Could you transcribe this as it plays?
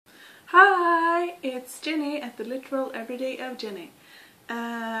it's Jenny at the Literal Everyday of Jenny.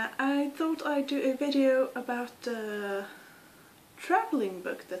 I thought I'd do a video about a travelling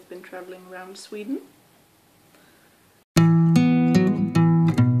book that's been travelling around Sweden.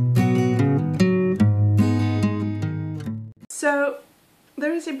 So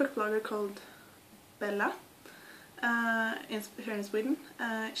there is a book blogger called Bella here in Sweden.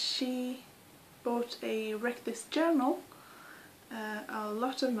 She bought a Wreck This journal a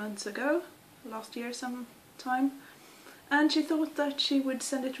lot of months ago, last year sometime, and she thought that she would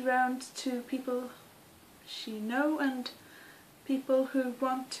send it around to people she know and people who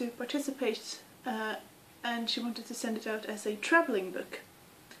want to participate, and she wanted to send it out as a travelling book.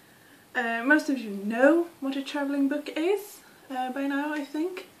 Most of you know what a travelling book is by now, I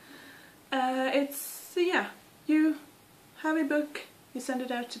think. Yeah, you have a book, you send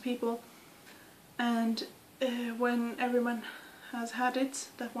it out to people, and when everyone has had it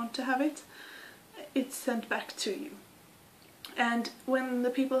that want to have it, it's sent back to you. And when the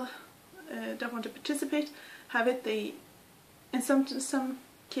people that want to participate have it, they, in some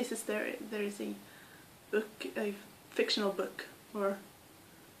cases there is a book, a fictional book or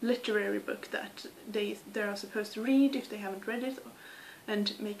literary book that they are supposed to read if they haven't read it,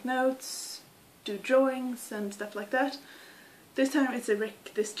 and make notes, do drawings and stuff like that. This time it's a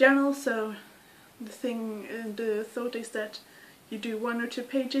Wreck This journal, so the thought is that you do 1 or 2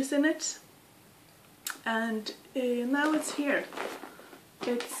 pages in it, and now it's here.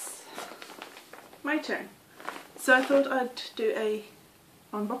 It's my turn. So I thought I'd do a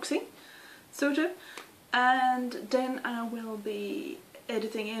unboxing, sort of, and then I will be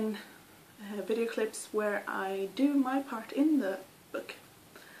editing in video clips where I do my part in the book.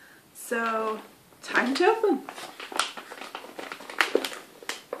 So, time to open!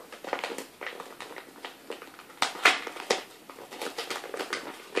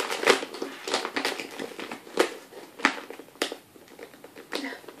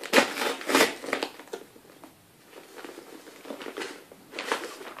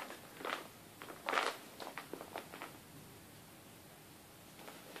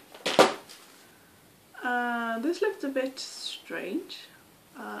 This looks a bit strange.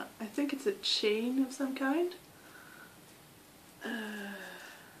 I think it's a chain of some kind.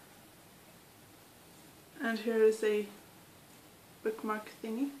 And here is a bookmark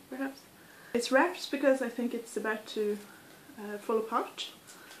thingy, perhaps. It's wrapped because I think it's about to fall apart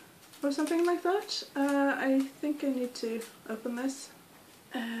or something like that. I think I need to open this.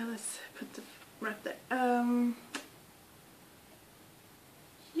 Let's put the wrap there.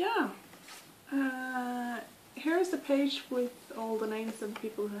 Yeah. Here's the page with all the names of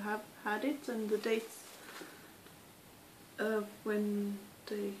people who have had it and the dates of when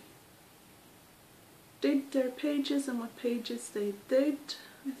they did their pages and what pages they did,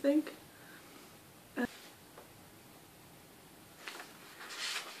 I think.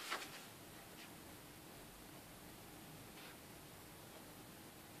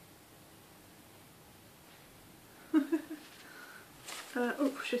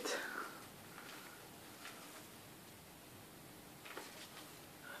 Oh shit.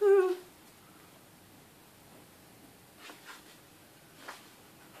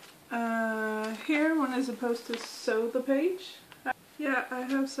 Here one is supposed to sew the page. Yeah, I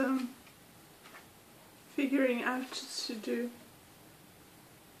have some figuring out to do,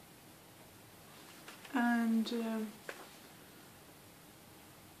 and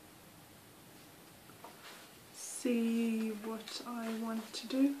see what I want to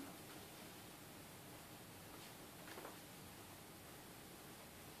do.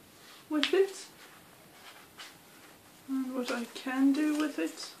 With it, and what I can do with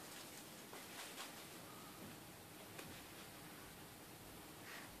it.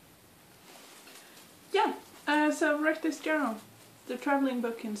 Yeah, so Wreck This journal, the travelling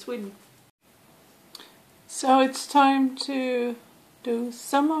book in Sweden. So it's time to do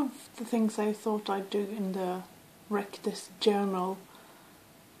some of the things I thought I'd do in the Wreck This journal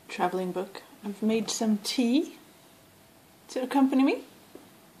travelling book. I've made some tea to accompany me.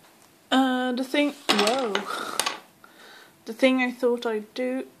 The thing I thought I'd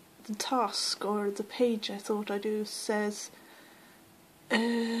do, the task or the page I thought I'd do says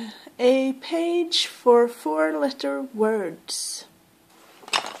a page for 4-letter words.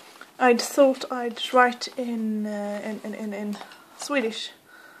 I'd thought I'd write in Swedish,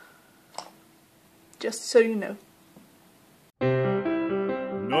 just so you know.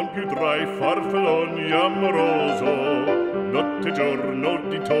 Non più tra I farfalloni amoroso, notte giorno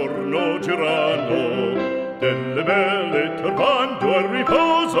di torno girando, delle belle turbando al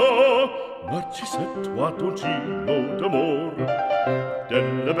riposo, Narcisetto d'amor,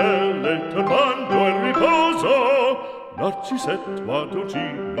 delle belle turbando il riposo, Narcisetto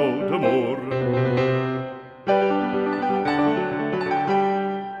d'amor.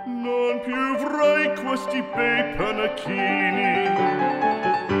 Non più avrai questi bei panacchini,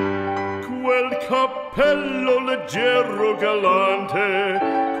 quel cappello leggero galante,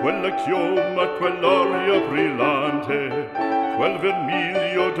 quella chioma, quell'aria brillante, quel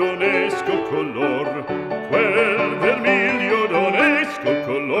vermiglio d'onesco color, quel vermiglio d'onesco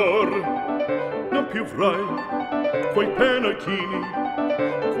color. Non più avrai quei pennacchini,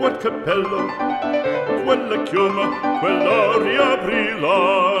 quel cappello, quella chioma, quell'aria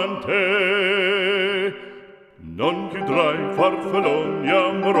brillante. Non chiudrai farfallone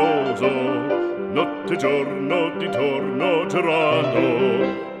amoroso, notte e giorno di torno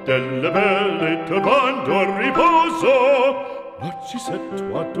girando, delle belle turbando al riposo, Narcisetto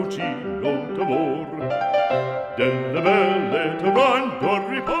d'amor, delle belle turbando al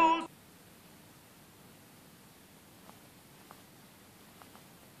riposo.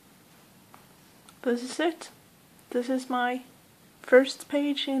 This is it. This is my first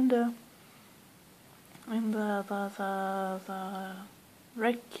page in the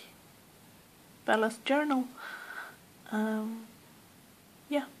Rec Bella's journal.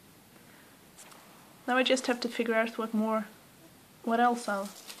 Yeah. Now I just have to figure out what else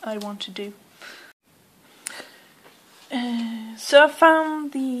I want to do. So I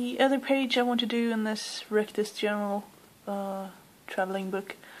found the other page I want to do in this Rectus Journal traveling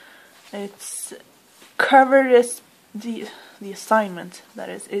book. It's cover this the assignment that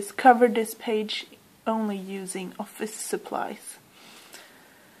is cover this page only using office supplies.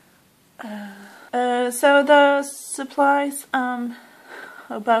 So the supplies I'm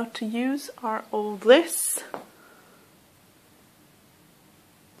about to use are all this.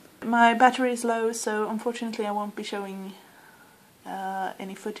 My battery is low, so unfortunately I won't be showing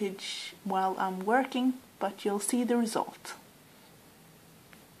any footage while I'm working, but you'll see the result.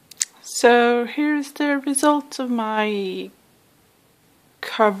 So here's the result of my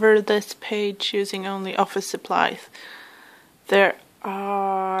cover this page using only office supplies.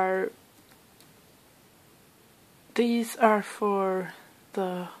 These are for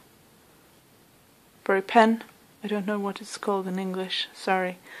a pen. I don't know what it's called in English,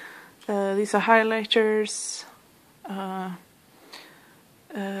 sorry. These are highlighters,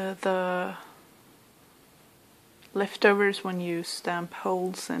 the leftovers when you stamp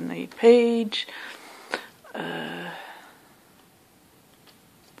holes in a page.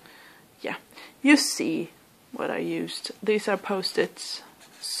 Yeah, you see what I used. These are post-its,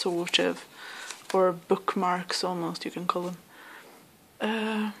 sort of, or bookmarks almost, you can call them.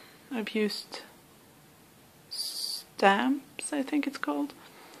 I've used stamps, I think it's called.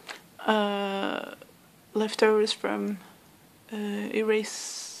 Leftovers from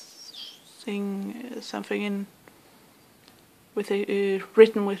erasing something in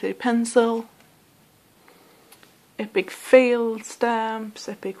written with a pencil. Epic fail stamps,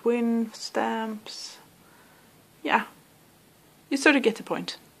 epic win stamps. Yeah, you sort of get the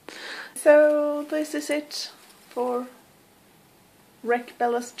point. So this is it for Rec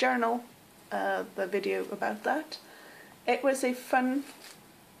Bella's journal, the video about that. It was a fun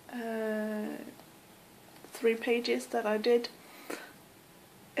 3 pages that I did.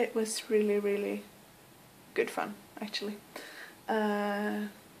 It was really, really good fun, actually.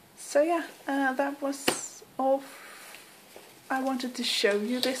 So yeah, that was all I wanted to show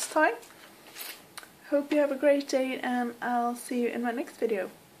you this time. Hope you have a great day, and I'll see you in my next video.